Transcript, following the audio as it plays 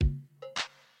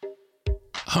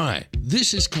Hi,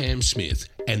 this is Cam Smith,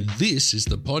 and this is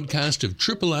the podcast of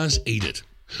Triple R's Eat It,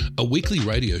 a weekly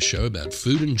radio show about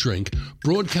food and drink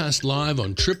broadcast live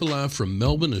on Triple R from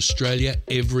Melbourne, Australia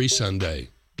every Sunday.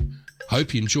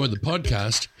 Hope you enjoy the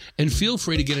podcast and feel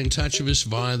free to get in touch with us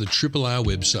via the Triple R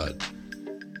website.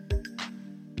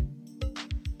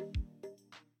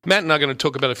 Matt and I are going to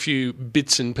talk about a few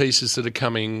bits and pieces that are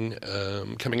coming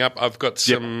up. I've got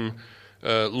some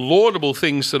laudable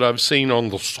things that I've seen on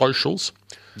the socials.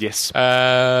 Yes.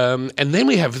 And then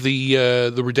we have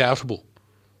the redoubtable,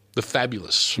 the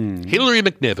fabulous Hilary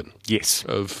McNevin. Yes.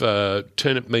 Of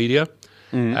Turnip Media.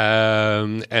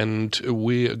 And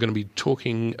we're going to be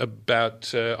talking about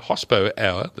Hospo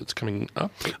Hour that's coming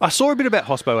up. I saw a bit about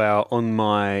Hospo Hour on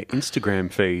my Instagram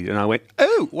feed and I went,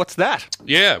 oh, what's that?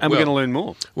 Yeah. And we're going to learn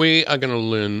more. We are going to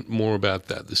learn more about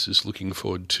that. This is looking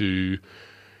forward to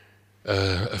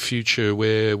a future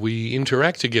where we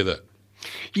interact together.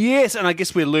 Yes, and I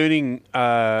guess we're learning,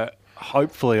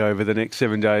 hopefully over the next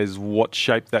 7 days, what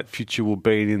shape that future will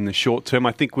be in the short term.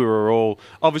 I think we were all...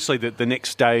 Obviously, the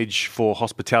next stage for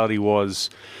hospitality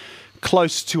was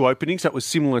close to opening, so it was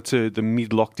similar to the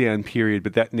mid-lockdown period,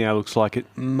 but that now looks like it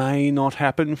may not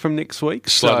happen from next week.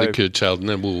 Slightly curtailed, and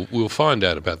then we'll find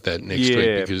out about that next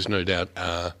week, because no doubt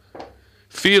our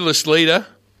fearless leader,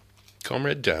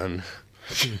 Comrade Dunn,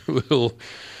 will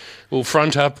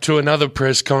front up to another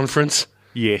press conference.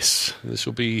 Yes. This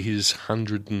will be his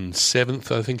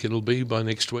 107th, I think it'll be, by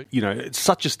next week. You know, it's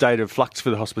such a state of flux for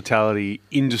the hospitality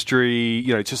industry.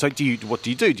 You know, it's just like, what do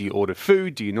you do? Do you order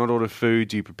food? Do you not order food?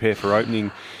 Do you prepare for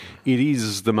opening? It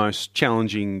is the most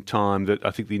challenging time that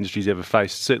I think the industry's ever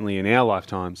faced, certainly in our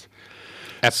lifetimes.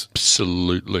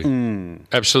 Absolutely.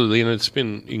 Absolutely. And it's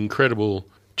been incredible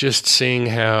just seeing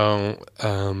how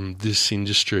this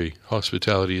industry,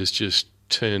 hospitality, has just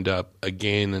turned up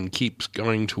again and keeps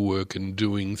going to work and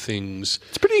doing things.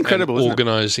 It's pretty incredible, isn't it?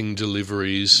 Organising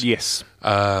deliveries. Yes.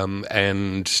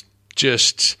 And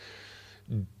just,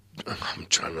 I'm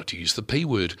trying not to use the P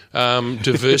word,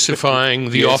 diversifying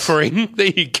the offering. There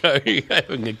you go,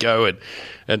 having a go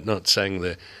at not saying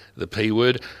the P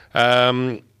word.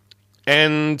 And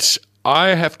I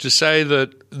have to say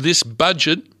that this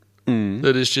budget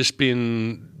that has just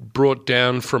been brought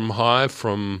down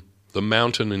from the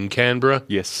mountain in Canberra.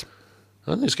 Yes.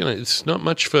 It's not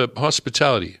much for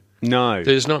hospitality. No.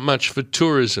 There's not much for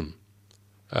tourism.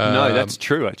 No, that's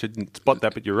true. I didn't spot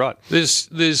that, but you're right.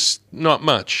 There's not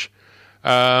much.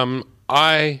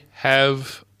 I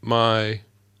have my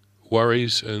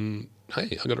worries, and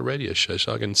hey, I got a radio show,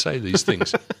 so I can say these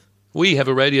things. We have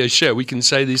a radio show. We can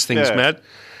say these things, Matt.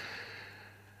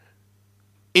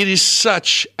 It is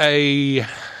such a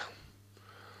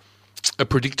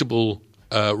predictable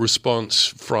response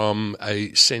from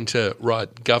a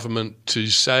centre-right government to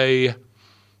say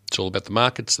it's all about the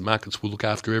markets. The markets will look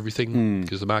after everything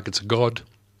because the markets are God,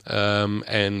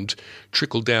 and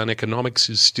trickle-down economics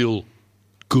is still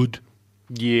good.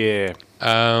 Yeah.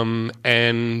 And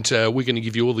we're going to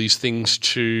give you all these things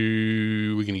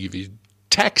we're going to give you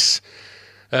tax.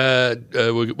 We're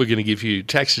going to give you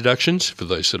tax deductions for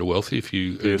those that are wealthy if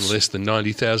you earn less than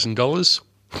 $90,000.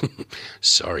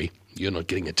 Sorry. You're not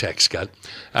getting a tax cut.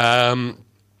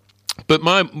 But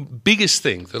my biggest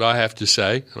thing that I have to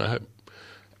say, and I hope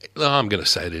I'm going to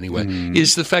say it anyway,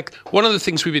 is the fact one of the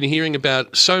things we've been hearing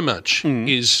about so much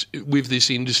is with this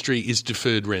industry is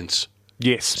deferred rents.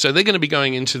 Yes. So they're going to be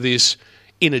going into this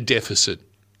in a deficit.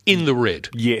 In the red.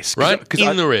 Yes. Right?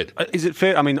 In the red. Is it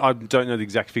fair? I mean, I don't know the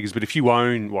exact figures, but if you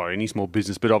own, any small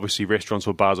business, but obviously restaurants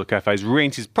or bars or cafes,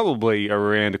 rent is probably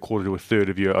around a quarter to a third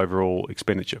of your overall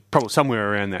expenditure. Probably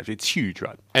somewhere around that. It's huge,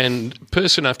 right? And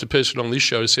person after person on this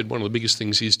show has said one of the biggest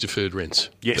things is deferred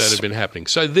rents that have been happening.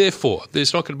 So therefore,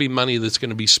 there's not going to be money that's going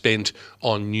to be spent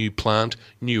on new plant,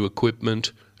 new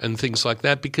equipment, and things like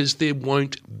that, because there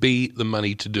won't be the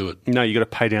money to do it. No, you've got to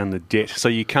pay down the debt. So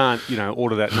you can't,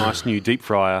 order that nice new deep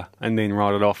fryer and then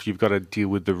write it off. You've got to deal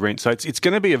with the rent. So it's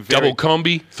going to be a very... Double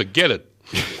combi, forget it.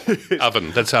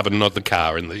 Oven. That's oven, not the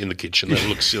car in the kitchen. That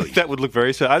looks silly. That would look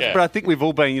very silly. Yeah. But I think we've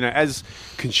all been, as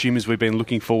consumers, we've been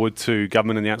looking forward to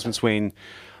government announcements when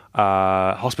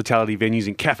hospitality venues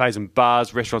in cafes and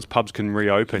bars, restaurants, pubs can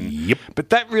reopen. Yep. But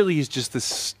that really is just the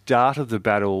start of the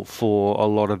battle for a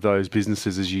lot of those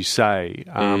businesses, as you say.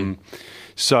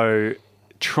 So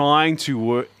trying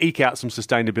to eke out some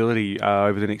sustainability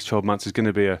over the next 12 months is going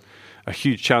to be a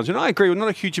huge challenge. And I agree, well, not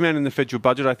a huge amount in the federal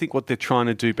budget. I think what they're trying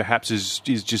to do perhaps is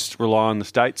just rely on the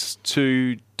states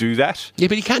to do that. Yeah,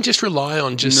 but you can't just rely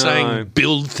on saying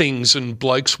build things and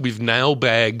blokes with nail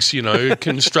bags,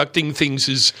 constructing things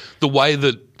is the way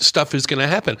that stuff is going to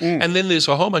happen. And then there's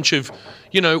a whole bunch of,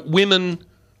 women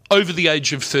over the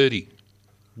age of 30.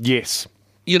 Yes.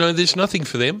 You know, there's nothing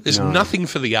for them. There's nothing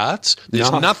for the arts.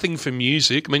 There's nothing for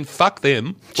music. I mean, fuck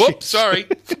them. Whoops, sorry.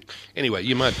 Anyway,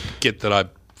 you might get that I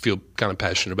feel kind of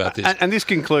passionate about this. And this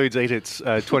concludes Edith's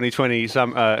 2020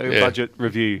 budget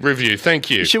review. Thank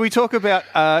you. Should we talk about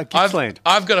Gippsland?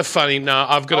 I've got a funny. No,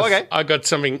 I've got. Okay. I got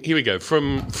something. Here we go.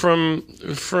 From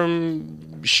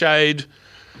shade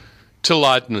to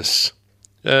lightness.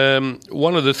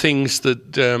 One of the things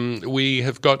that we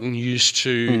have gotten used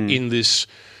to in this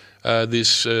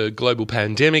global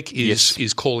pandemic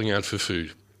is calling out for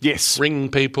food. Yes. Ringing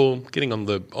people, getting on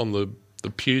the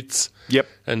putes. Yep.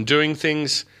 And doing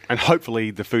things. And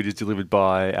hopefully the food is delivered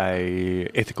by a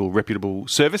ethical, reputable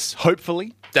service.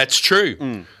 Hopefully. That's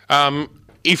true.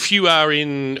 If you are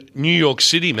in New York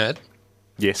City, Matt.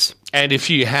 Yes. And if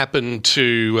you happen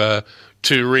to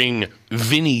ring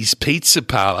Vinny's Pizza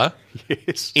Parlour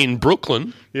in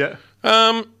Brooklyn,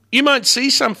 you might see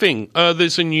something.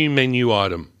 There's a new menu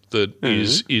item that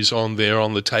is on there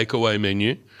on the takeaway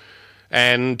menu.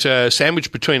 And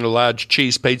sandwiched between a large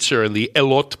cheese pizza and the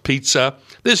Elot pizza,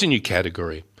 there's a new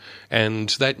category. And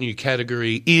that new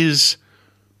category is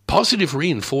positive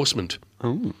reinforcement,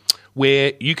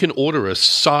 where you can order a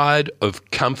side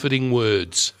of comforting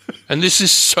words. And this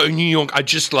is so New York. I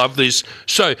just love this.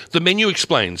 So the menu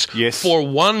explains, for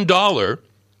 $1,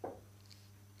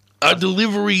 a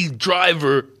delivery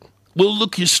driver will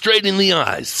look you straight in the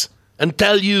eyes and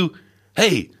tell you,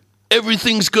 hey,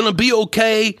 everything's going to be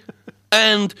okay.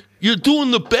 And you're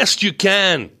doing the best you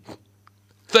can.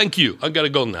 Thank you. I got to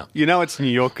go now. You know it's New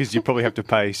York because you probably have to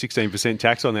pay 16%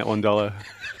 tax on that $1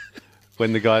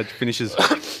 when the guy finishes.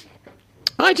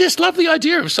 I just love the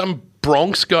idea of some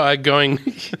Bronx guy going,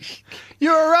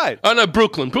 you're all right. Oh, no,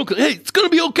 Brooklyn. Hey, it's going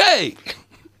to be okay.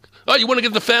 Oh, you want to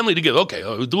get the family together? Okay,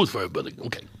 I'll do it for everybody.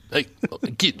 Okay. Hey,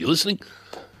 kid, you listening?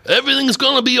 Everything's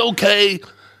going to be okay,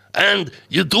 and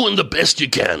you're doing the best you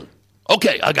can.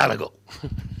 Okay, I got to go.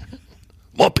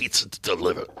 More pizza to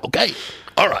deliver. Okay.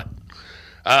 All right.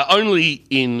 Only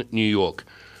in New York.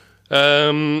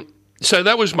 So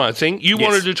that was my thing. You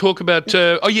wanted to talk about.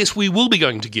 Yes, we will be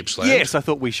going to Gippsland. Yes, I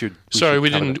thought we should. We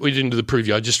didn't do the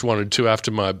preview. I just wanted to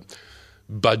after my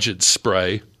budget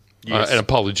spray. And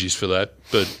apologies for that,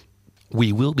 but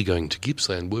we will be going to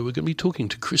Gippsland, where we're going to be talking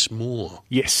to Chris Moore.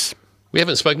 Yes, we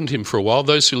haven't spoken to him for a while.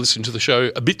 Those who listen to the show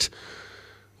a bit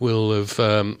will have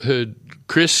heard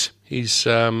Chris. He's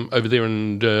over there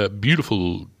in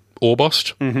beautiful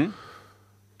Orbost,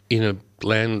 in a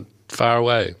land far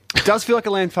away. It does feel like a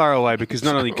land far away because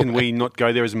not only can we not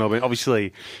go there as a Melbourne,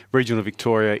 obviously regional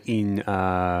Victoria in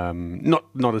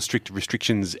not as strict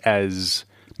restrictions as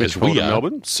metropolitan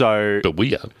Melbourne. So, but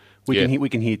we are. We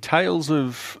can hear tales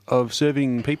of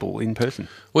serving people in person.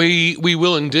 We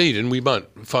will indeed, and we might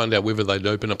find out whether they'd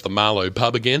open up the Marlow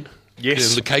pub again.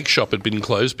 Yes, the cake shop had been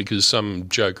closed because some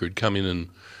joker had come in and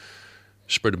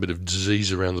spread a bit of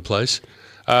disease around the place.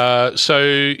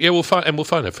 We'll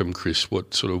find out from Chris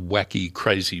what sort of wacky,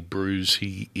 crazy brews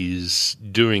he is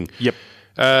doing. Yep.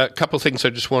 A couple of things I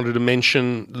just wanted to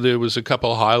mention. There was a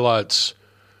couple of highlights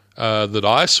that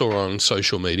I saw on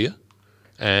social media,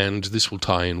 and this will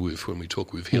tie in with when we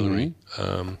talk with Hillary.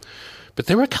 But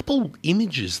there are a couple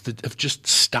images that have just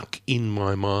stuck in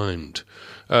my mind.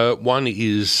 One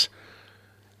is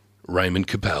Raymond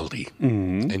Capaldi,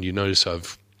 and you notice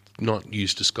I've not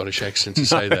used a Scottish accent to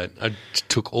say that. I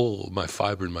took all my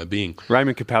fibre in my being.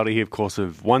 Raymond Capaldi, he, of course,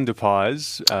 of Wonder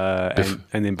Pies, and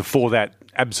then before that,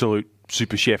 absolute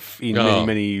super chef in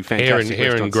many fantastic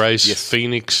Hair and Grace, yes.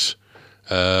 Phoenix,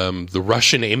 the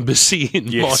Russian embassy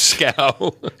in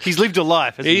Moscow. He's lived a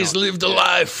life, hasn't he? He's lived a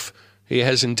life. He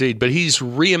has indeed. But he's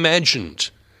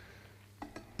reimagined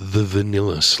the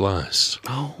vanilla slice.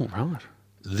 Oh, right.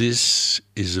 This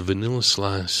is a vanilla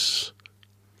slice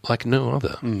like no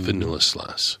other vanilla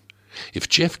slice. If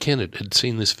Jeff Kennett had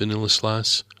seen this vanilla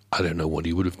slice, I don't know what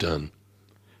he would have done.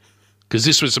 Because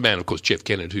this was the man, of course, Jeff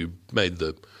Kennett, who made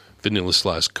the vanilla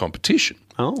slice competition.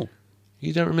 Oh.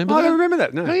 You don't remember that? I don't remember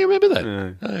that, no. Oh, you remember that?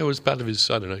 No. It was part of his,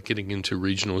 getting into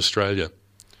regional Australia,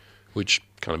 which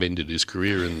kind of ended his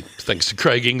career, and thanks to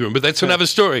Craig Ingram. But that's another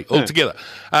story altogether.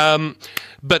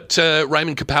 But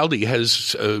Raymond Capaldi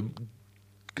has...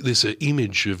 there's an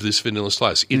image of this vanilla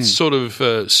slice. It's sort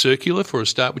of circular for a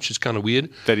start, which is kind of weird.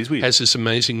 That is weird. Has this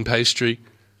amazing pastry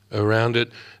around it,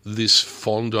 this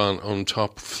fondant on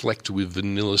top flecked with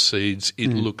vanilla seeds.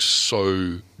 It looks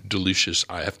so delicious.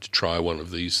 I have to try one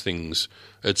of these things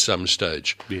at some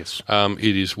stage. Yes.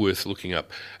 It is worth looking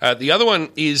up. The other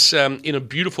one is in a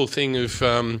beautiful thing of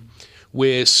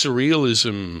where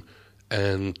surrealism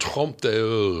and trompe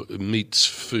l'oeil meets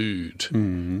food.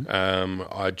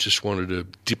 I just wanted to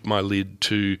dip my lid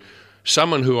to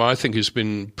someone who I think has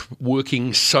been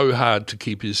working so hard to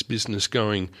keep his business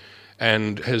going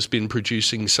and has been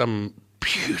producing some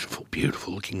beautiful,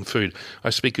 beautiful looking food. I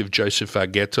speak of Joseph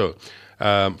Varghetto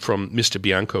from Mr.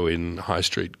 Bianco in High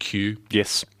Street Q.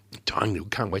 Yes.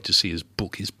 Can't wait to see his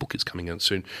book. His book is coming out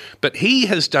soon. But he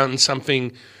has done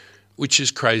something which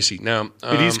is crazy. Now,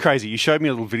 it is crazy. You showed me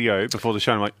a little video before the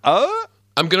show, and I'm like, oh?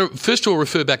 I'm going to first of all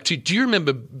refer back to, do you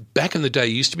remember back in the day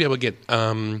you used to be able to get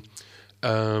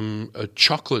a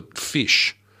chocolate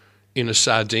fish in a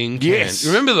sardine can? Yes.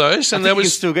 Remember those? And you can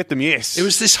still get them, yes. It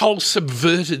was this whole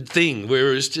subverted thing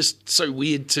where it was just so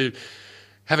weird to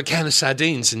have a can of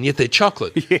sardines and yet they're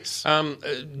chocolate. Yes.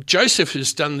 Joseph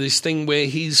has done this thing where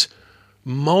he's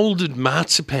moulded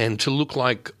marzipan to look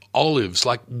like olives,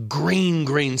 like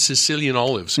green Sicilian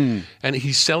olives. And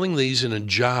he's selling these in a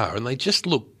jar and they just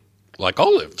look like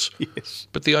olives. Yes.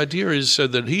 But the idea is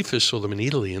that he first saw them in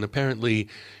Italy and apparently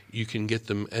you can get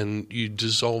them and you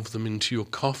dissolve them into your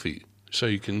coffee. So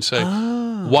you can say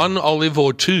 1 olive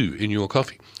or 2 in your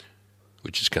coffee,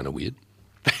 which is kind of weird.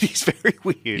 That is very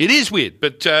weird. It is weird.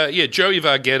 But, Joey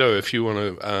Varghetto, if you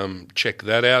want to check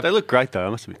that out. They look great, though, I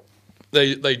must admit.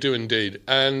 They do indeed.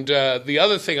 And the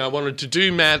other thing I wanted to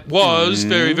do, Matt, was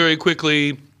very, very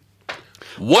quickly,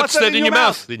 what's that in your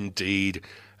mouth? Indeed.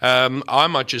 I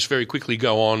might just very quickly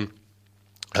go on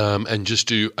and just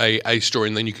do a story,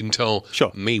 and then you can tell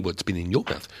me what's been in your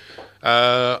mouth.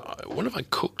 What have I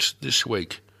cooked this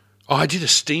week? Oh, I did a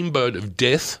steamboat of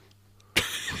death.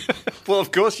 Well,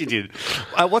 of course you did.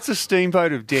 What's a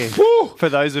steamboat of death for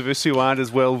those of us who aren't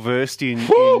as well versed in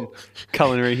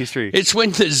culinary history? It's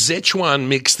when the Szechuan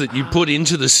mix that you put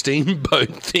into the steamboat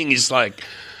thing is like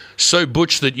so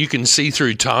butch that you can see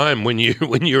through time when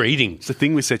you're eating. It's the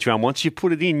thing with Szechuan. Once you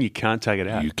put it in, you can't take it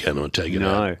out. You cannot take it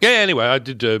out. Yeah, anyway, I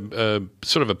did a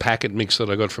sort of a packet mix that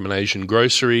I got from an Asian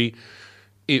grocery.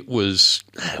 It was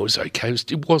okay.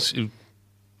 It was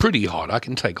pretty hot. I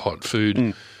can take hot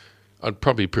food. I'd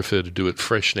probably prefer to do it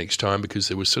fresh next time because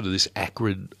there was sort of this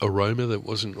acrid aroma that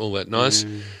wasn't all that nice.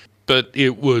 But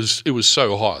it was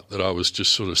so hot that I was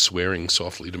just sort of swearing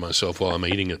softly to myself while I'm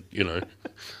eating it, you know.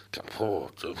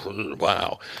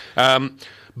 Wow.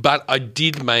 But I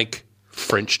did make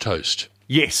French toast.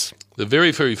 Yes. The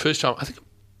very, very first time. I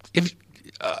think.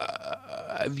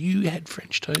 Have you had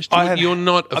French toast? You're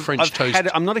not a French toast.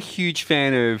 I'm not a huge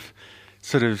fan of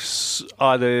sort of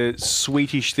either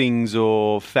sweetish things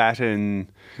or fat and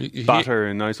butter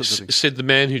and those sorts of things. Said the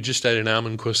man who just ate an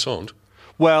almond croissant.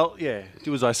 Well, yeah.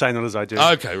 Do as I say, not as I do.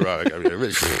 Okay, right.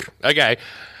 Okay.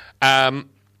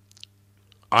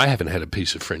 I haven't had a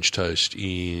piece of French toast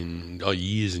in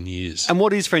years and years. And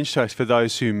what is French toast for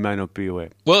those who may not be aware?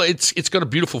 Well, it's got a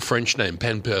beautiful French name,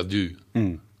 pain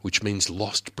perdu, which means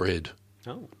lost bread.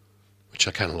 Oh. Which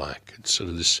I kind of like. It's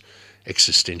sort of this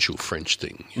existential French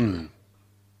thing, you know.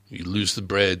 You lose the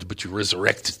bread, but you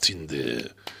resurrect it in the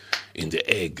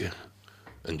egg,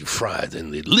 and you fry it,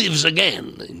 and it lives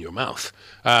again in your mouth.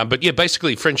 But yeah,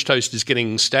 basically, French toast is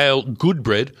getting stale, good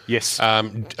bread. Yes.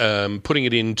 Putting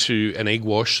it into an egg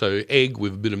wash, so egg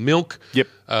with a bit of milk. Yep.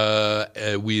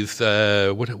 With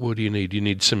what do you need? You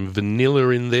need some vanilla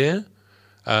in there,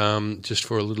 just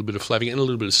for a little bit of flavor, and a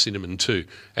little bit of cinnamon too.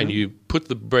 And you put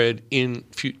the bread in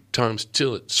a few times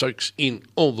till it soaks in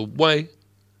all the way.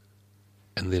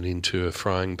 And then into a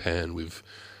frying pan with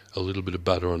a little bit of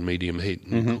butter on medium heat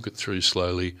and cook it through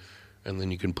slowly. And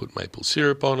then you can put maple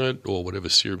syrup on it or whatever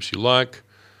syrups you like.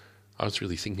 I was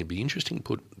really thinking it'd be interesting to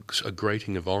put a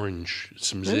grating of orange,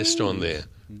 some zest on there.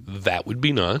 That would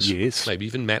be nice. Yes. Maybe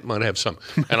even Matt might have some.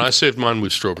 And I served mine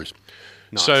with strawberries.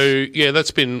 Nice. So, yeah,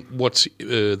 that's been what's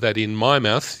that in my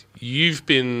mouth. You've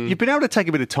been able to take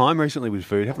a bit of time recently with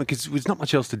food, haven't you? Because there's not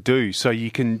much else to do, so you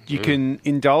can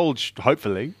indulge,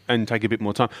 hopefully, and take a bit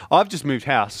more time. I've just moved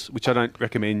house, which I don't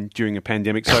recommend during a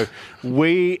pandemic. So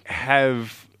we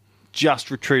have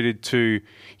just retreated to,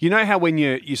 you know how when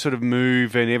you sort of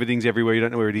move and everything's everywhere, you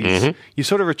don't know where it is, you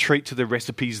sort of retreat to the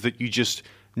recipes that you just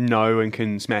know and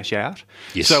can smash out.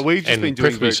 Yes. So we've just been doing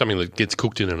preferably something that gets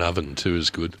cooked in an oven too is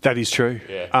good. That is true.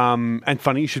 Yeah. And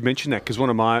funny you should mention that because one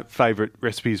of my favourite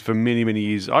recipes for many, many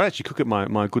years, I actually cook it,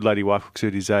 my good lady wife cooks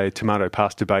it, is a tomato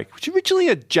pasta bake, which is originally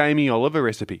a Jamie Oliver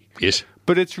recipe. Yes.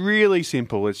 But it's really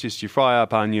simple. It's just you fry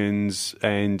up onions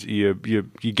and you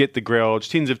get the grilled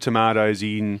tins of tomatoes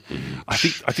in. I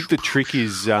think the trick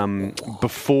is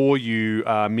before you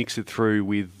mix it through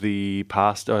with the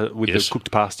pasta, the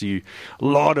cooked pasta, a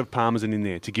lot of parmesan in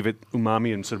there to give it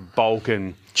umami and sort of bulk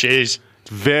and. Cheers.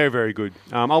 very, very good.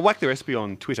 I'll whack the recipe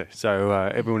on Twitter so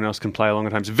everyone else can play along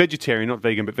at home. It's vegetarian, not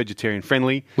vegan, but vegetarian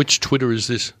friendly. Which Twitter is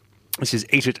this? This is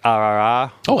Eat It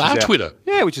RRR. Oh, our Twitter.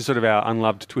 Yeah, which is sort of our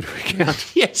unloved Twitter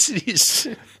account. Yes, it is.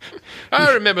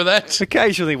 I remember that.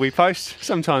 Occasionally we post,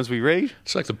 sometimes we read.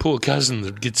 It's like the poor cousin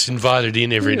that gets invited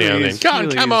in every now and then.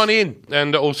 Really Come on in.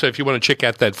 And also, if you want to check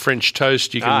out that French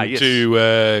toast, you can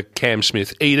do Cam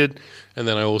Smith Eat It. And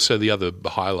then the other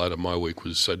highlight of my week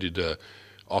was I did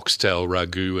oxtail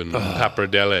ragu and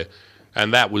pappardelle.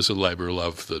 And that was a labour of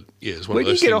love that, is one Where of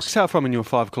those do you get things. oxtail from in your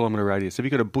 5 kilometre radius? Have you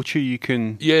got a butcher you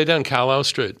can... Yeah, down Carlisle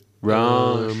Street.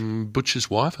 Right. Butcher's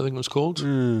Wife, I think it was called.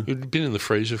 It'd been in the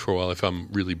freezer for a while, if I'm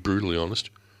really brutally honest.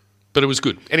 But it was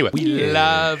good. Anyway, we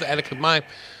love Attica. My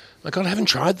God, I haven't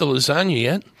tried the lasagna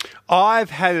yet.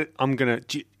 I've had it. I'm going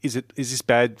to... Is this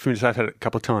bad for me to say? I've had it a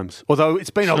couple of times. Although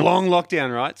it's been a long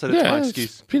lockdown, right? So that's my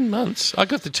excuse. It's been months. I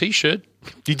got the T-shirt.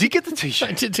 You did get the I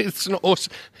T-shirt? did. It's an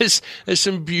awesome. There's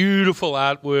some beautiful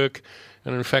artwork.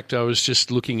 And in fact, I was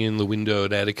just looking in the window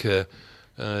at Attica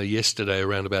yesterday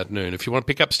around about noon. If you want to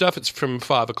pick up stuff, it's from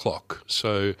 5 o'clock.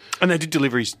 So, and they do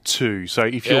deliveries too. So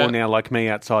if you're now like me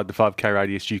outside the 5K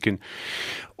radius, you can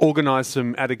organise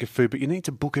some Attica food, but you need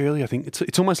to book early. I think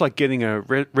it's almost like getting a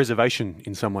reservation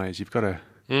in some ways. You've got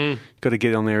to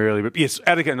get on there early. But yes,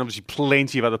 Attica and obviously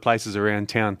plenty of other places around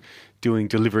town doing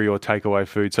delivery or takeaway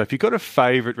food. So if you've got a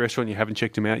favourite restaurant you haven't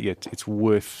checked them out yet, it's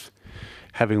worth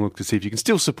having a look to see if you can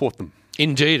still support them.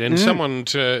 Indeed, and someone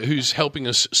who's helping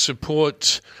us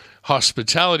support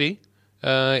hospitality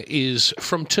is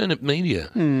from Turnip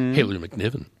Media, Hilary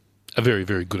McNevin. A very,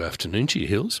 very good afternoon to you,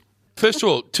 Hills. First of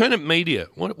all, Turnip Media.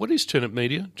 What is Turnip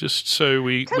Media? Just so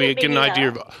we get an idea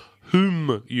of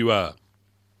whom you are.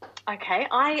 Okay,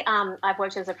 I've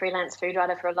worked as a freelance food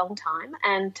writer for a long time,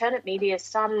 and Turnip Media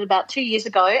started about 2 years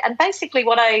ago. And basically,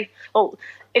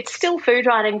 it's still food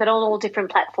writing, but on all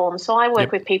different platforms. So I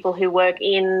work with people who work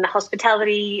in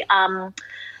hospitality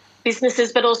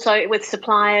businesses, but also with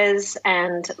suppliers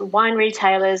and wine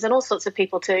retailers and all sorts of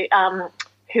people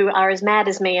who are as mad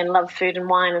as me and love food and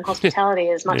wine and hospitality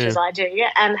as much as I do.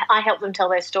 Yeah, and I help them tell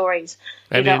their stories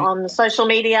either on social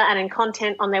media and in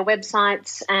content on their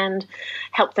websites, and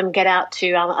help them get out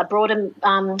to a broader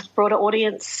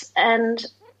audience. And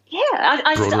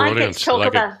I get to talk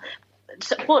about.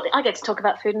 Well, I get to talk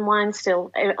about food and wine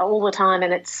still all the time,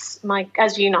 and it's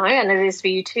as you know, and it is for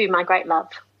you too, my great love.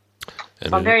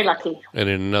 So I'm very lucky. And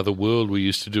in another world, we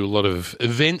used to do a lot of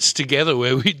events together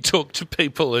where we'd talk to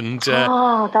people and...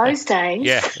 those days.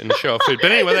 Yeah, and show off food.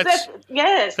 But anyway,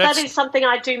 that is something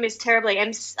I do miss terribly.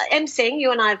 MCing,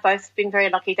 you and I have both been very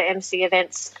lucky to MC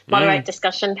events, moderate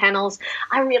discussion panels.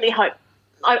 I really hope...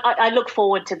 I look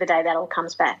forward to the day that all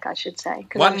comes back, I should say,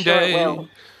 because I'm sure it will.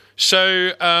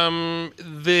 So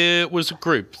there was a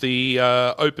group, the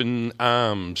Open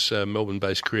Arms,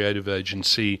 Melbourne-based creative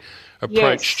agency,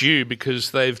 approached you because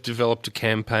they've developed a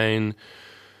campaign,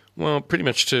 well, pretty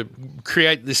much to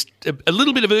create this a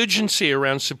little bit of urgency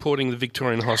around supporting the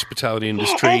Victorian hospitality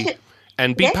industry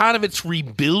and be part of its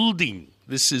rebuilding.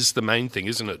 This is the main thing,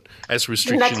 isn't it, as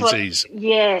restrictions ease?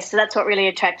 Yes, that's what really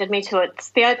attracted me to it.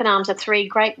 The Open Arms are 3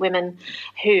 great women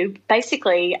who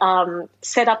basically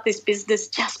set up this business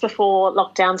just before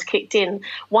lockdowns kicked in.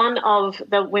 One of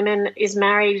the women is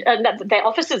married, their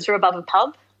offices are above a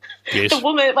pub. Yes. The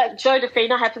woman, Jo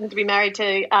DeFina, happened to be married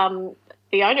to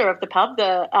the owner of the pub,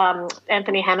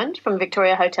 Anthony Hammond from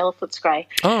Victoria Hotel Footscray.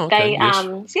 Oh, okay.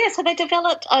 So they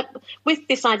developed with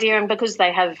this idea, and because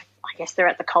they have, I guess they're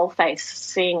at the coalface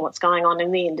seeing what's going on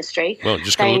in the industry. Well,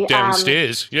 just go look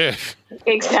downstairs,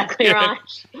 Exactly right.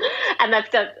 And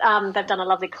they've done a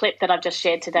lovely clip that I've just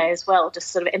shared today as well, just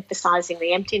sort of emphasising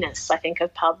the emptiness, I think,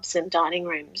 of pubs and dining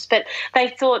rooms. But they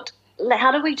thought,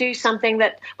 how do we do something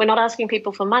that we're not asking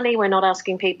people for money, we're not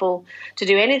asking people to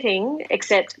do anything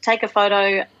except take a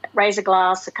photo, raise a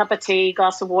glass, a cup of tea,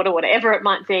 glass of water, whatever it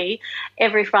might be,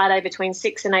 every Friday between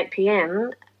 6 and 8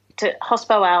 p.m, to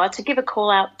Hospo Hour, to give a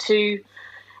call out to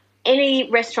any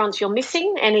restaurants you're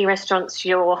missing, any restaurants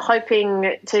you're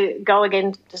hoping to go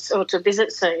again or to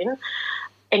visit soon,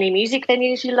 any music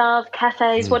venues you love,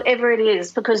 cafes, whatever it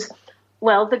is, because,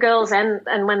 well, the girls, and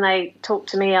when they talk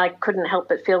to me, I couldn't help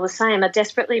but feel the same, are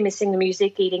desperately missing the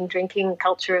music, eating, drinking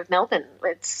culture of Melbourne.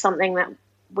 It's something that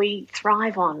we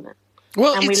thrive on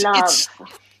and we love.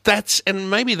 And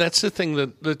maybe that's the thing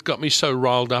that got me so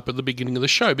riled up at the beginning of the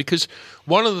show, because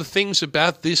one of the things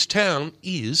about this town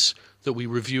is that we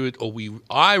review it,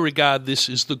 I regard this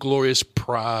as the glorious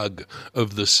Prague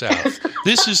of the South.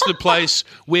 This is the place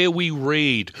where we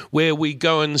read, where we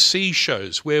go and see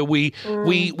shows, where we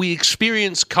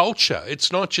experience culture.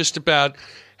 It's not just about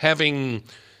having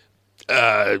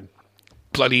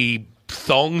bloody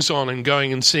thongs on and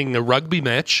going and seeing a rugby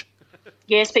match.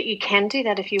 Yes, but you can do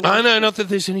that if you want. I know, not that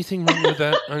there's anything wrong with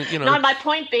that. No, my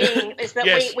point being is that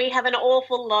Yes. we have an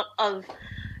awful lot of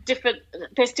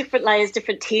there's different layers,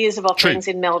 different tiers of offerings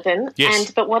in Melbourne.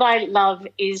 Yes. But what I love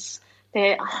is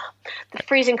the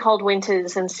freezing cold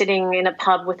winters and sitting in a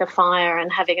pub with a fire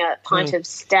and having a pint of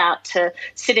stout, to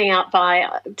sitting out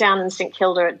down in St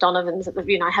Kilda at Donovan's,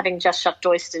 having just shucked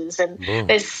oysters. And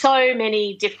there's so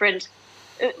many different,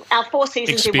 our 4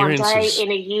 seasons in one day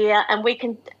in a year,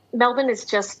 and Melbourne is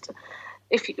just,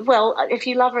 if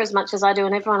you love her as much as I do,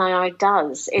 and everyone I know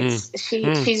does,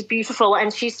 she's beautiful,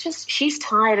 and she's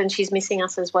tired and she's missing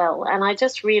us as well. And I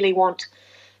just really want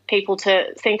people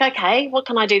to think, okay, what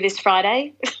can I do this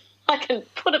Friday? I can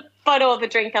put a photo of a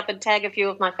drink up and tag a few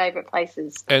of my favourite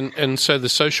places. And so the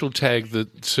social tag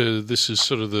that this is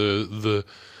sort of the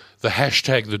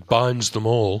hashtag that binds them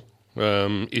all.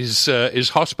 Is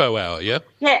Hospo Hour, yeah?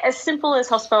 Yeah, as simple as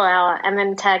Hospo Hour, and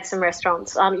then tag some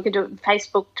restaurants. You can do it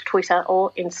Facebook, Twitter,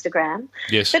 or Instagram.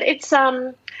 Yes. But it's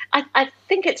I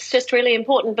think it's just really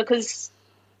important because,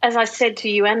 as I said to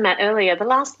you and Matt earlier, the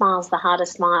last mile's the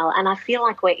hardest mile, and I feel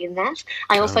like we're in that.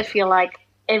 I also feel like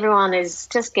everyone is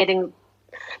just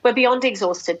we're beyond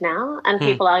exhausted now, and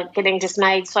people are getting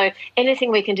dismayed. So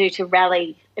anything we can do to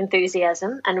rally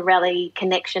enthusiasm and rally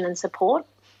connection and support,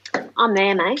 I'm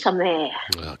there, mate. I'm there.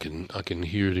 I can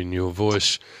hear it in your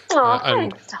voice. Oh,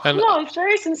 thanks. No, it's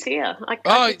very sincere.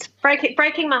 It's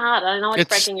breaking my heart. I know it's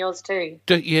breaking yours too.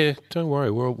 Don't worry.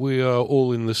 We are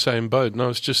all in the same boat. And I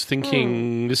was just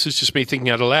thinking, this is just me thinking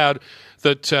out aloud,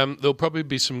 that there'll probably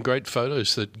be some great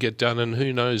photos that get done, and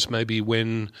who knows, maybe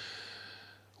when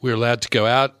we're allowed to go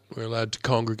out, we're allowed to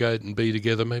congregate and be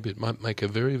together, maybe it might make a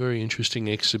very, very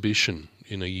interesting exhibition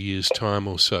in a year's time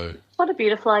or so. What a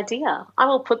beautiful idea. I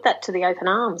will put that to the Open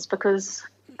Arms because,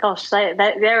 gosh,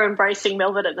 they're embracing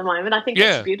Melbourne at the moment. I think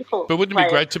that's beautiful. But wouldn't it be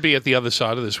great to be at the other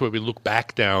side of this where we look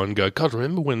back now and go, God,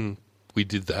 remember when we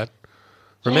did that?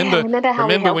 Remember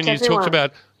when you talked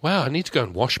about, wow, I need to go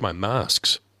and wash my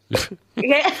masks.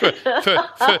 Yeah.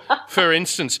 for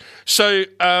instance. So,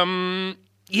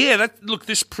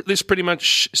 this pretty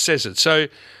much says it. So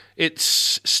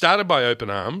it's started by Open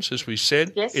Arms, as we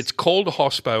said. Yes. It's called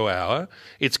Hospo Hour.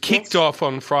 It's kicked off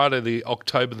on Friday,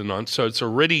 October the 9th, so it's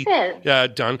already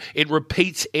done. It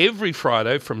repeats every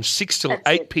Friday from 6 till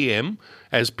 8 p.m.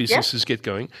 as businesses get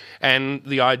going. And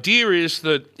the idea is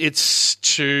that it's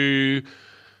to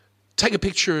take a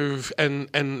picture of and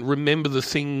remember the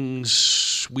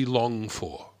things we long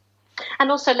for.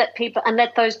 And also let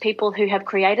those people who have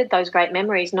created those great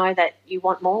memories know that you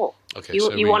want more. Okay,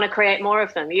 you want to create more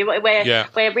of them.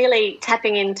 We're really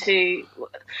tapping into.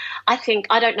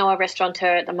 I don't know a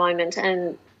restaurateur at the moment,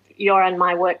 and your and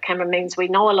my work, Cameron, means we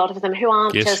know a lot of them who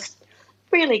aren't just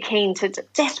really keen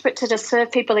desperate to just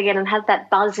serve people again and have that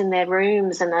buzz in their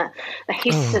rooms and the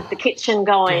hiss of the kitchen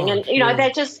going. God, and they're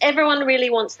just, everyone really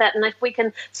wants that. And if we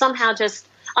can somehow just.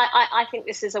 I think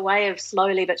this is a way of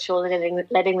slowly but surely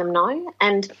letting them know.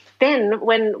 And then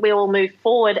when we all move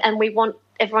forward and we want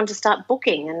everyone to start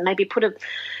booking and maybe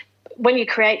when you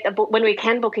create a book, when we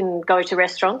can book and go to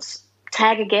restaurants,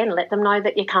 tag again, let them know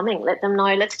that you're coming. Let them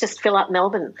know, let's just fill up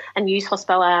Melbourne and use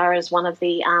Hospo Hour as one of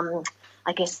the,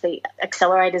 the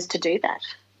accelerators to do that.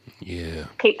 Yeah.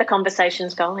 Keep the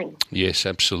conversations going. Yes,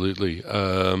 absolutely.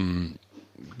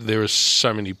 There are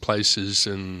so many places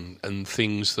and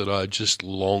things that I just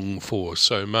long for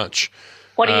so much.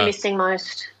 What are you missing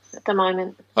most at the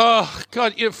moment? Oh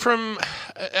God! From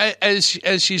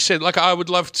as you said, like I would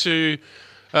love to,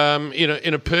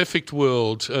 in a perfect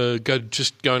world, go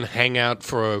and hang out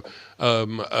for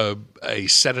a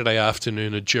Saturday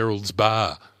afternoon at Gerald's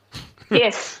Bar.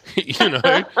 Yes.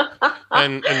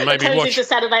 and maybe watch a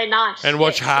Saturday night and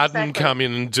watch Harden come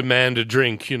in and demand a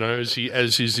drink. as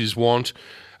is his wont.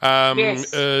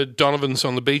 Donovan's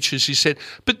on the beach, as he said,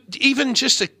 but even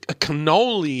just a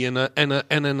cannoli and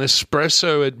an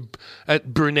espresso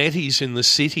at Brunetti's in the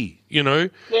city,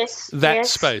 that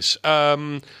space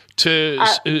to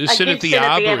sit at the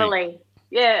Arbory.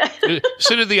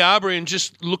 Sit at the Arbory and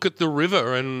just look at the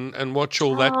river and watch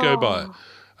all that go by.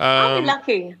 I'll be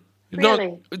lucky.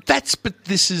 Really?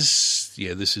 This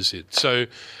is it. So,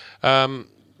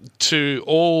 to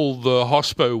all the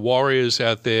Hospo warriors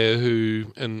out there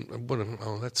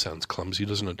that sounds clumsy,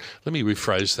 doesn't it? Let me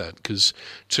rephrase that, because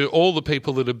to all the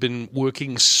people that have been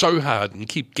working so hard and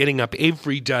keep getting up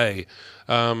every day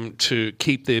to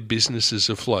keep their businesses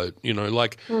afloat,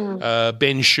 like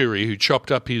Ben Shuri, who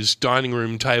chopped up his dining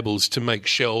room tables to make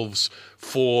shelves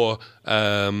for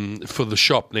the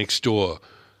shop next door.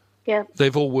 Yeah.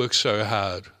 They've all worked so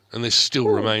hard. and they still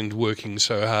remained working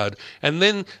so hard. And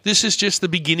then this is just the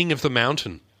beginning of the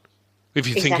mountain, if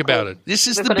you think about it. This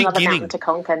is We've the got another beginning. mountain to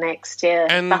conquer next, yeah.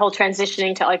 And the whole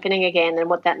transitioning to opening again and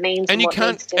what that means. And you what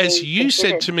can't, needs to as be you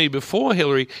considered. said to me before,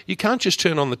 Hillary, you can't just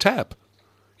turn on the tap.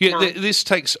 Yeah, No. this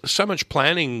takes so much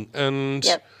planning and...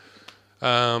 Yep.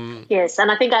 Yes,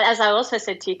 and I think, as I also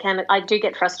said to you, Cam, I do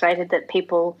get frustrated that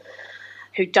people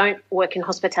who don't work in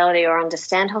hospitality or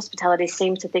understand hospitality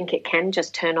seem to think it can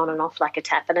just turn on and off like a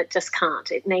tap, and it just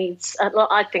can't. It needs,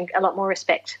 I think, a lot more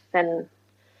respect than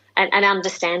and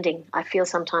understanding. I feel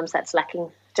sometimes that's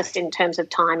lacking just in terms of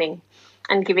timing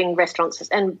and giving restaurants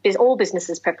and all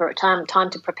businesses time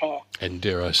to prepare. And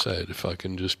dare I say it, if I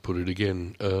can just put it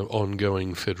again,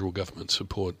 ongoing federal government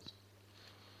support.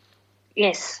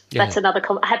 Yes, Yeah. that's another.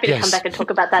 Happy to Yes. come back and talk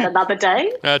about that another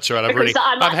day. That's right. Because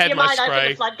I've had you my might open spray.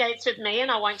 the floodgates with me, and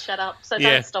I won't shut up. So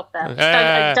Yeah. don't stop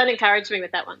that. Don't encourage me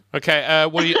with that one. Okay,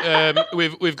 what do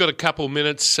you, we've got a couple of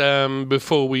minutes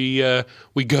before we go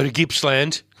to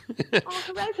Gippsland. Oh,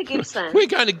 hooray for Gippsland! We're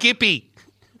going to Gippy.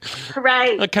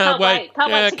 Hooray! I can't wait. Can't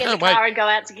Yeah, wait to get can't the wait. car and go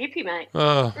out to Gippy, mate.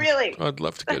 Oh, Really? I'd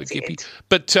love to go to That's Gippy. it.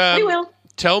 But We will.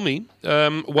 tell me,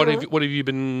 what have you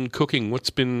been cooking? What's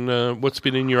been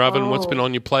in your oven? What's been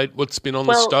on your plate? What's been on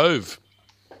the stove?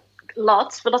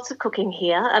 Lots of cooking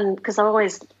here, and because I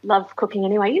always love cooking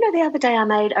anyway. You know, the other day I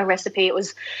made a recipe. It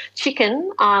was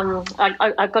chicken.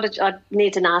 I got it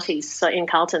near Donati's, so in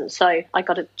Carlton. So I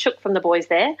got a chook from the boys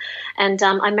there, and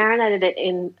I marinated it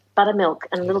in buttermilk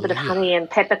and a little bit of honey and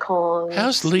peppercorns.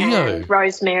 How's Leo? And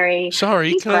rosemary. Sorry,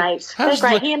 he's can I- great. how's They're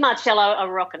great. Le- He and Marcello are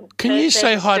rocking. Can you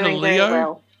say hi to doing very Leo?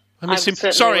 well. I miss him.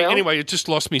 certainly Sorry, will. anyway, it just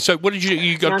lost me. So what did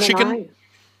you got? No, no, chicken? no.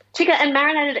 Chicken and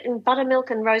marinated it in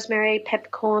buttermilk and rosemary,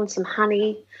 peppercorn, some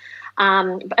honey,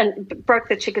 and broke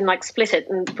the chicken, like split it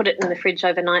and put it in the fridge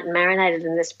overnight and marinated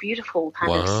in this beautiful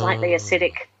kind of slightly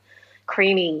acidic,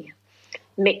 creamy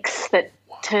mix that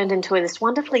turned into this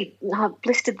wonderfully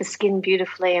blistered the skin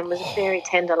beautifully and was very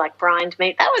tender, like brined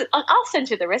meat. I'll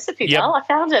send you the recipe, Yep. Val. I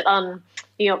found it on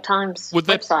New York Times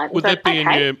website. Would that be in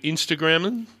okay. your Instagram?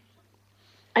 Then?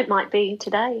 It might be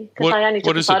today because I only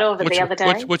took a is photo of it the other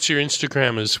day. What's your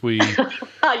Instagram? As we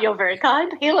Oh, you're very kind.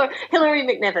 Hillary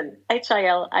McNevin,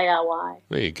 Hilary.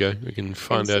 there you go. We can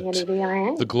find out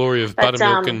McNevin. the glory of But,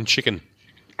 buttermilk and chicken.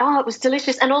 Oh, it was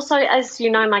delicious. And also, as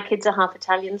you know, my kids are half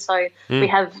Italian, so we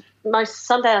have most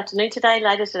Sunday afternoon today.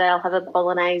 Later today, I'll have a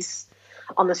bolognese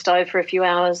on the stove for a few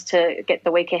hours to get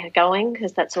the week going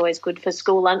because that's always good for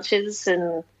school lunches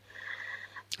and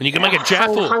And you can make a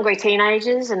jaffle. hungry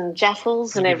teenagers and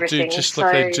jaffles and You everything. do just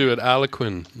like they do at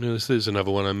Arlequin. There's another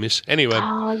one I miss. Anyway.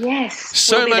 Oh, yes.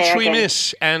 So We'll be much there we again.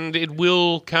 miss, and it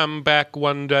will come back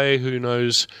one day. Who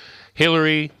knows?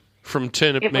 Hillary from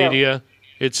Turnip It will. Media.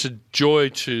 It's a joy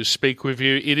to speak with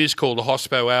you. It is called a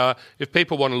Hospo Hour. If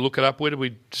people want to look it up, where do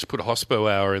we just put a Hospo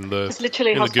Hour in the? It's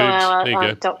literally in the Goobs? There you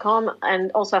go. hospohour.com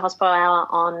and also Hospo Hour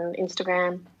on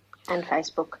Instagram and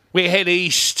Facebook. We head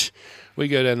east. We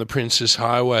go down the Princess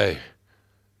Highway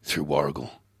through Warrigal,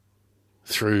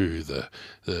 through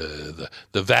the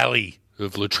valley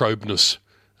of Latrobness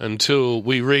until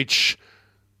we reach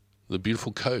the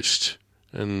beautiful coast.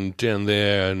 And down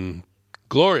there in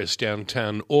glorious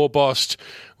downtown Orbost,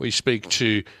 we speak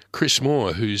to Chris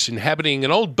Moore, who's inhabiting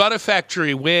an old butter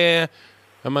factory where,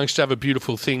 amongst other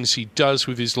beautiful things he does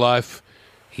with his life,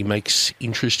 he makes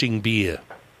interesting beer.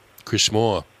 Chris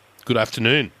Moore, good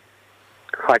afternoon.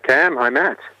 Hi, Cam. Hi,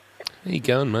 Matt. How you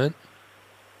going, mate?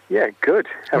 Yeah, good.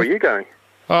 How are you going?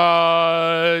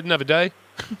 Another day.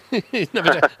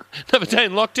 Another day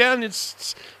in lockdown.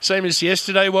 It's same as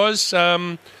yesterday was.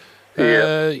 You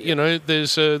know,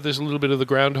 there's a little bit of the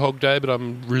Groundhog Day, but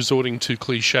I'm resorting to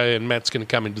cliche, and Matt's going to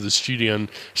come into the studio and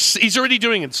he's already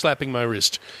doing it, slapping my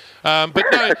wrist. But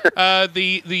no,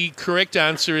 the correct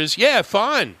answer is yeah,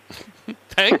 fine,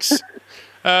 thanks.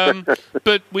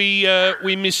 But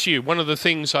we miss you. One of the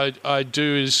things I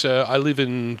do is I live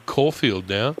in Caulfield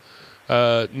now,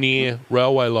 near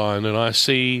railway line, and I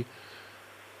see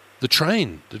the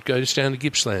train that goes down to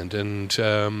Gippsland, and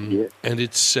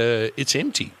it's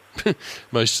empty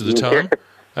most of the time.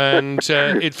 And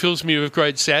it fills me with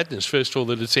great sadness, first of all,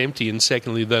 that it's empty, and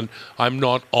secondly, that I'm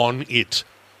not on it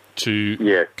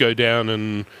to go down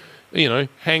and, you know,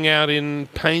 hang out in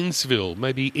Paynesville,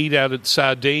 maybe eat out at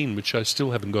Sardine, which I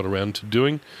still haven't got around to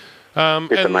doing.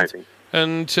 It's amazing.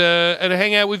 And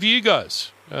hang out with you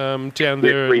guys down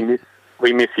there.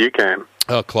 We miss you, Cam.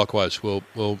 Oh, clockwise. Well,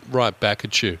 right back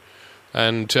at you.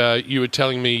 And you were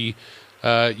telling me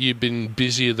you've been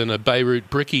busier than a Beirut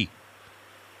brickie.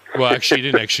 Well, actually,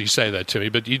 you didn't actually say that to me,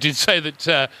 but you did say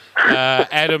that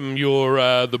Adam, your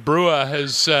the brewer,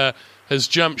 has has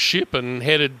jumped ship and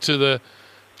headed to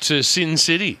Sin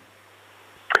City.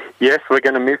 Yes, we're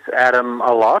going to miss Adam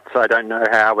a lot. I don't know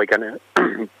how we're going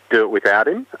to do it without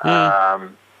him.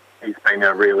 He's been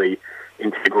a really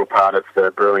integral part of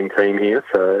the brewing team here,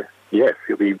 so yes,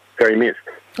 he'll be very missed.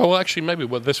 Oh, well, actually, maybe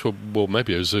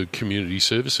maybe as a community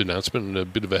service announcement and a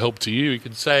bit of a help to you, you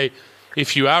could say,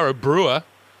 if you are a brewer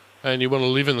and you want to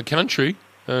live in the country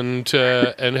and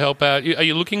help out, are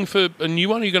you looking for a new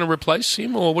one? Are you going to replace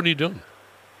him, or what are you doing?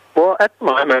 Well, at the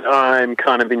moment, I'm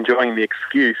kind of enjoying the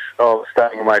excuse of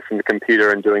staying away from the computer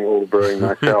and doing all the brewing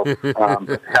myself.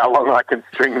 How long I can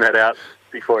string that out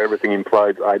before everything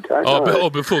implodes, I don't know.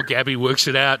 Or before Gabby works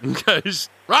it out and goes,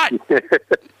 right.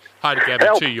 Hi to Gabby,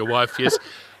 too, your wife, yes.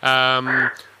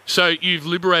 So you've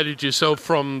liberated yourself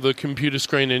from the computer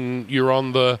screen and you're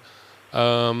on the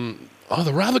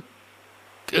rather...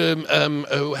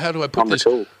 how do I put this?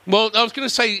 Tool. Well, I was going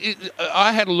to say,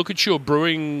 I had a look at your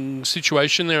brewing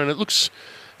situation there, and it looks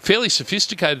fairly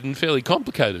sophisticated and fairly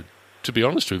complicated, to be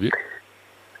honest with you.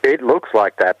 It looks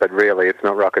like that, but really it's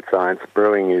not rocket science.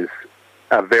 Brewing is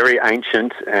a very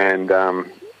ancient and,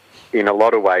 in a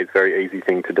lot of ways, very easy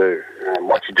thing to do.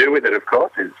 What you do with it, of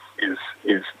course,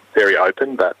 is very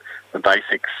open, but the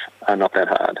basics are not that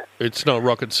hard. It's not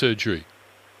rocket surgery.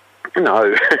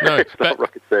 No, it's not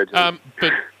rocket surgery.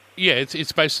 But yeah,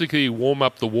 it's basically warm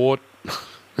up the wort,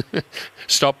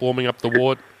 stop warming up the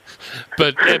wort.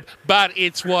 But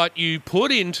it's what you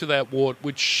put into that wort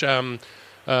which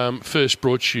first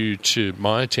brought you to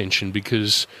my attention,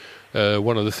 because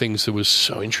one of the things that was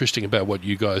so interesting about what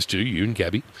you guys do, you and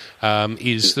Gabby,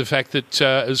 is the fact that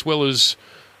as well as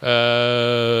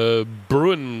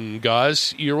brewing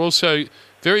guys, you're also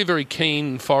very, very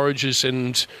keen foragers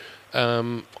and...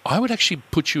 I would actually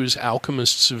put you as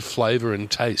alchemists of flavour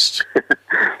and taste.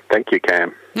 Thank you,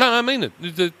 Cam. No, I mean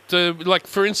it. Like,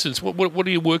 for instance, what are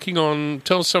you working on?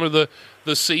 Tell us some of the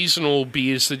seasonal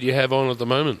beers that you have on at the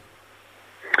moment.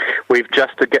 We've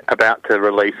just about to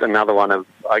release another one of,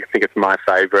 I think it's my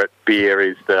favourite beer,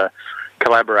 is the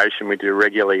collaboration we do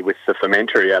regularly with the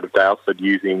Fermentary out of Dalesford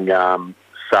using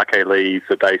sake leaves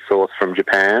that they source from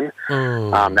Japan.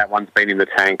 That one's been in the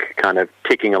tank kind of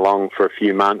ticking along for a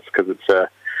few months because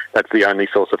that's the only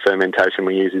source of fermentation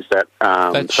we use, is that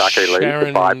sake leaf,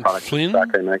 the byproduct Flynn? of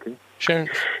sake making. Sharon?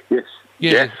 Yes.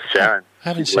 Yeah. Yes, Sharon. I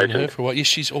haven't She's seen legend. her for a while. Yes,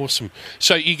 she's awesome.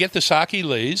 So you get the sake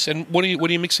leaves, and what are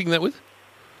you mixing that with?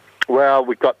 Well,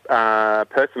 we've got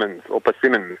persimmons, or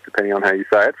persimmons, depending on how you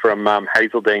say it, from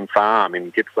Hazeldean Farm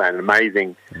in Gippsland. An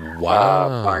amazing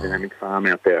biodynamic farm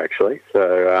out there, actually.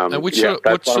 So,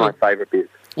 that's one of my favourite beers.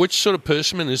 Which sort of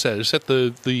persimmon is that? Is that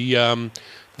the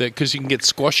because you can get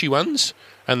squashy ones,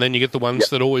 and then you get the ones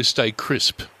that always stay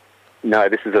crisp? No,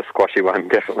 this is a squashy one,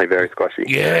 definitely very squashy.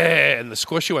 Yeah, and the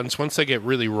squashy ones, once they get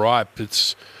really ripe,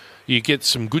 you get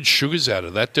some good sugars out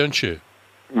of that, don't you?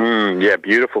 Yeah,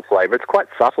 beautiful flavour. It's quite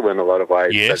subtle in a lot of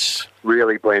ways. Yes. It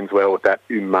really blends well with that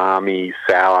umami,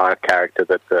 sour character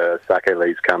that the sake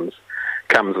leaves comes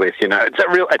with. You know,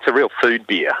 it's a real food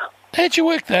beer. How'd you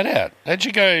work that out? How'd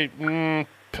you go,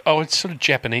 it's sort of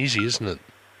Japanesey, isn't it?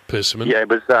 Persimmon. Yeah, it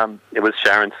was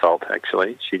Sharon's fault,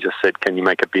 actually. She just said, "Can you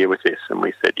make a beer with this?" And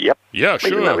we said, "Yep." Yeah,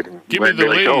 sure. Give me the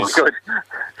lees. Good.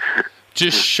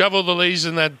 Just shovel the lees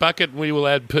in that bucket and we will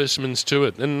add persimmons to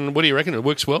it. And what do you reckon? It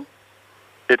works well?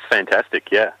 It's fantastic,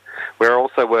 yeah. We're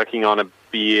also working on a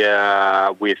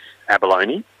beer with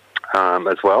abalone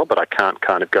as well, but I can't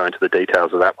kind of go into the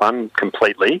details of that one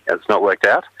completely, as it's not worked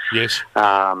out. Yes.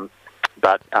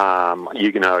 But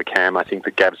you know, Cam, I think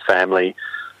the Gabs family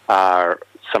are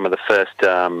some of the first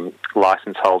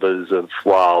license holders of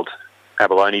wild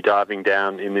abalone diving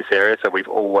down in this area, so we've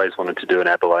always wanted to do an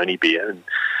abalone beer. And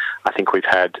I think we've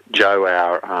had Joe,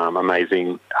 our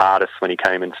amazing artist, when he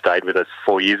came and stayed with us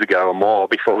 4 years ago or more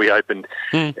before we opened,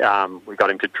 we got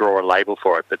him to draw a label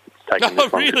for it, but it's taken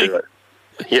this long to do it.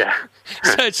 Yeah.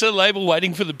 So it's a label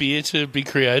waiting for the beer to be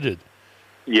created.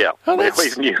 Yeah. Oh, we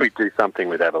knew we'd do something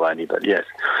with abalone, but yes.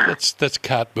 That's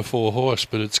cart before horse,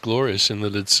 but it's glorious in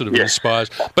that it sort of inspires.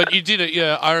 But you did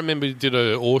I remember you did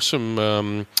an awesome,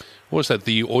 what was that,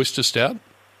 the oyster stout?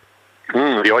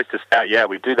 The oyster stout, yeah,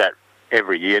 we do that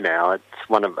every year now. It's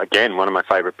one of my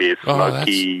favourite beers.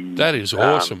 Smoky. That is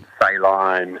awesome.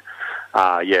 Saline.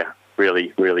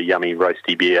 Really, really yummy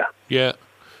roasty beer. Yeah.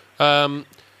 Can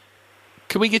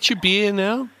we get your beer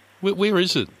now? Where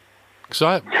is it? Because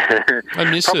I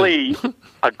miss Probably it. Probably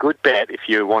a good bet if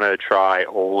you want to try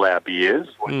all our beers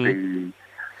would be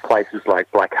places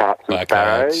like Black Hearts and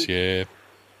Sparrows. Yeah.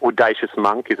 Audacious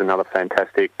Monk is another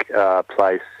fantastic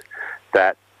place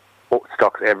that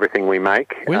stocks everything we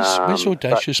make. Where's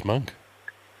Audacious Monk?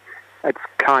 It's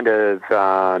kind of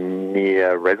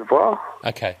near Reservoir.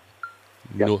 Okay.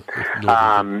 Yep.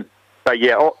 But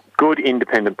yeah, good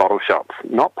independent bottle shops,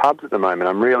 not pubs at the moment.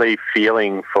 I'm really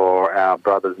feeling for our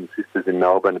brothers and sisters in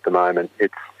Melbourne at the moment.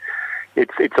 It's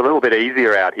a little bit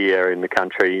easier out here in the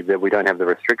country that we don't have the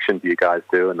restrictions you guys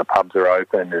do, and the pubs are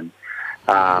open. And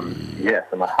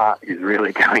so my heart is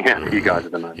really going out to you guys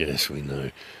at the moment. Yes, we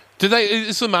know.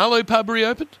 Is the Marlow pub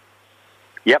reopened?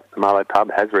 Yep, the Marlow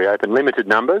pub has reopened. Limited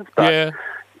numbers, but yeah.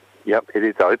 Yep, it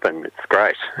is open. It's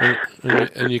great.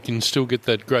 And you can still get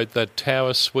that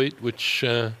tower suite, which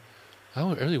I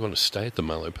really want to stay at the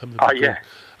Marlow pub. Oh, yeah.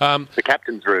 The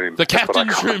captain's room. The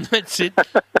captain's room, that's it.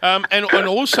 And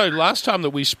also, last time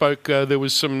that we spoke, there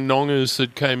was some nongers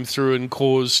that came through and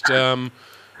caused, I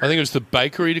think it was the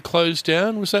bakery to close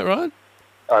down. Was that right?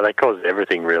 They caused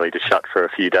everything really to shut for a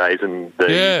few days, and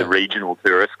the regional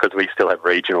tourists, because we still have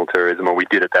regional tourism, or we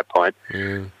did at that point,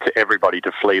 to everybody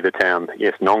to flee the town.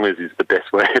 Yes, nongers is the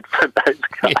best word for those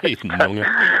guys. Yeah,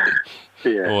 nonger.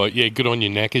 Yeah. Oh, yeah, good on you,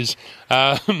 knackers.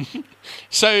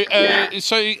 So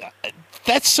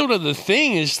that's sort of the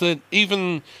thing, is that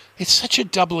even it's such a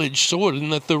double-edged sword, in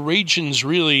that the regions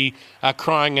really are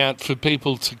crying out for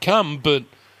people to come, but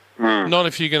not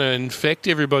if you're going to infect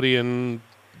everybody and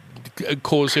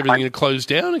cause everything to close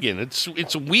down again.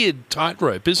 It's a weird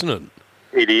tightrope, isn't it?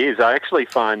 It is. I actually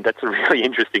find that's a really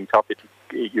interesting topic.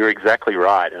 You're exactly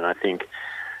right, and I think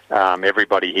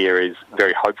everybody here is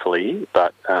very hopefully,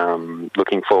 but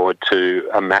looking forward to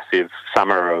a massive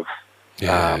summer of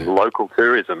local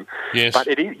tourism. Yes.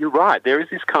 But you're right, there is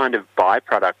this kind of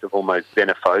byproduct of almost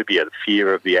xenophobia, the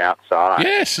fear of the outside.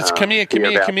 Yes, it's come here,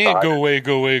 go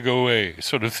away,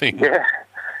 sort of thing. Yeah.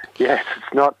 Yes,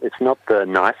 it's not the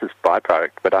nicest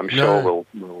byproduct, but I'm sure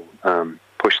we'll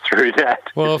push through that.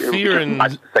 Well, It'll fear be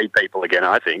nice to see people again,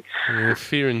 I think. Yeah,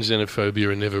 fear and xenophobia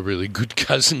are never really good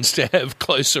cousins to have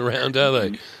close around, are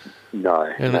they? No.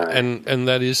 And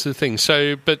that is the thing.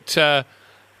 So, but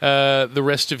the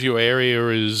rest of your area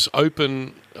is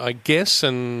open, I guess,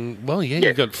 and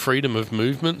you've got freedom of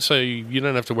movement, so you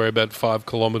don't have to worry about 5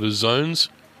 kilometre zones.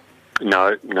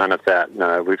 No, none of that.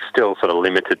 No, we've still sort of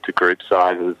limited to group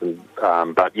sizes,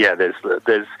 and but yeah, there's a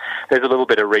little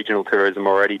bit of regional tourism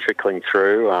already trickling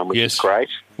through, which is great.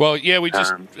 Well, yeah, we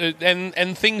just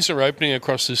and things are opening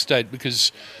across the state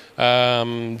because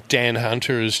Dan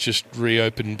Hunter has just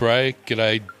reopened Bray.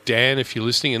 G'day, Dan, if you're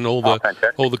listening, and all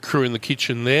the crew in the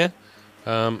kitchen there.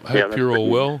 Hope you're all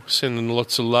well. Sending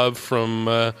lots of love from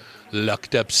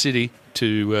Locked Up City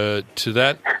to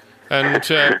that.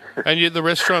 And yet the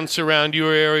restaurants around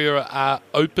your area are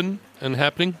open and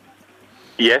happening?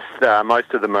 Yes,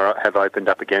 most of them have opened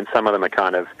up again. Some of them are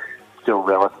kind of still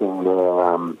relishing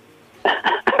their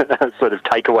sort of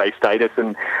takeaway status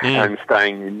and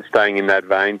staying in that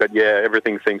vein. But yeah,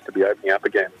 everything seems to be opening up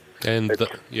again. And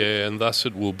thus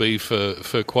it will be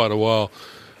for quite a while.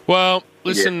 Well,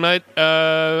 listen, mate,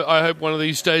 I hope one of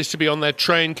these days to be on that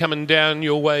train coming down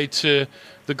your way to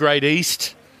the Great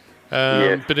East.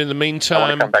 But in the meantime, I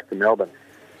want to come back to Melbourne.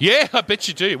 Yeah, I bet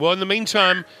you do. Well, in the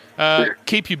meantime,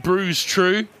 keep your brews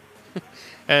true,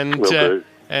 and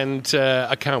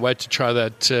I can't wait to try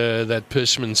that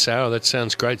Persimmon Sour. That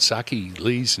sounds great. Sake,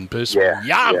 Lees, and Persimmon.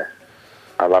 Yeah, Yum!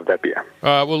 I love that beer. All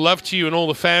right, well, love to you and all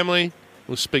the family.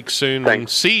 We'll speak soon and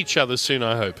see each other soon,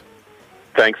 I hope.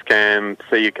 Thanks, Cam.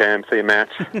 See you, Cam. See you, Matt.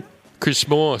 Chris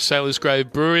Moore, Sailor's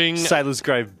Grave Brewing. Sailor's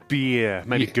Grave Beer.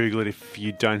 Maybe Google it if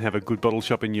you don't have a good bottle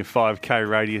shop in your 5K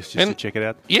radius to check it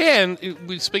out. Yeah, and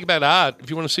we speak about art. If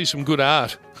you want to see some good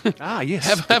art. Yes.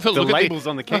 have a look at the labels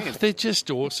on the can. Oh, they're just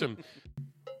awesome.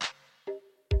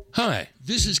 Hi,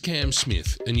 this is Cam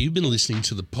Smith, and you've been listening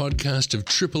to the podcast of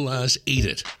Triple R's Eat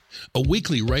It, a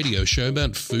weekly radio show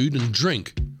about food and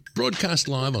drink, broadcast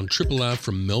live on Triple R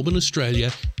from Melbourne,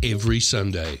 Australia, every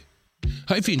Sunday.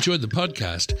 Hope you enjoyed the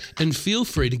podcast, and feel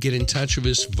free to get in touch with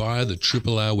us via the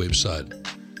Triple R website.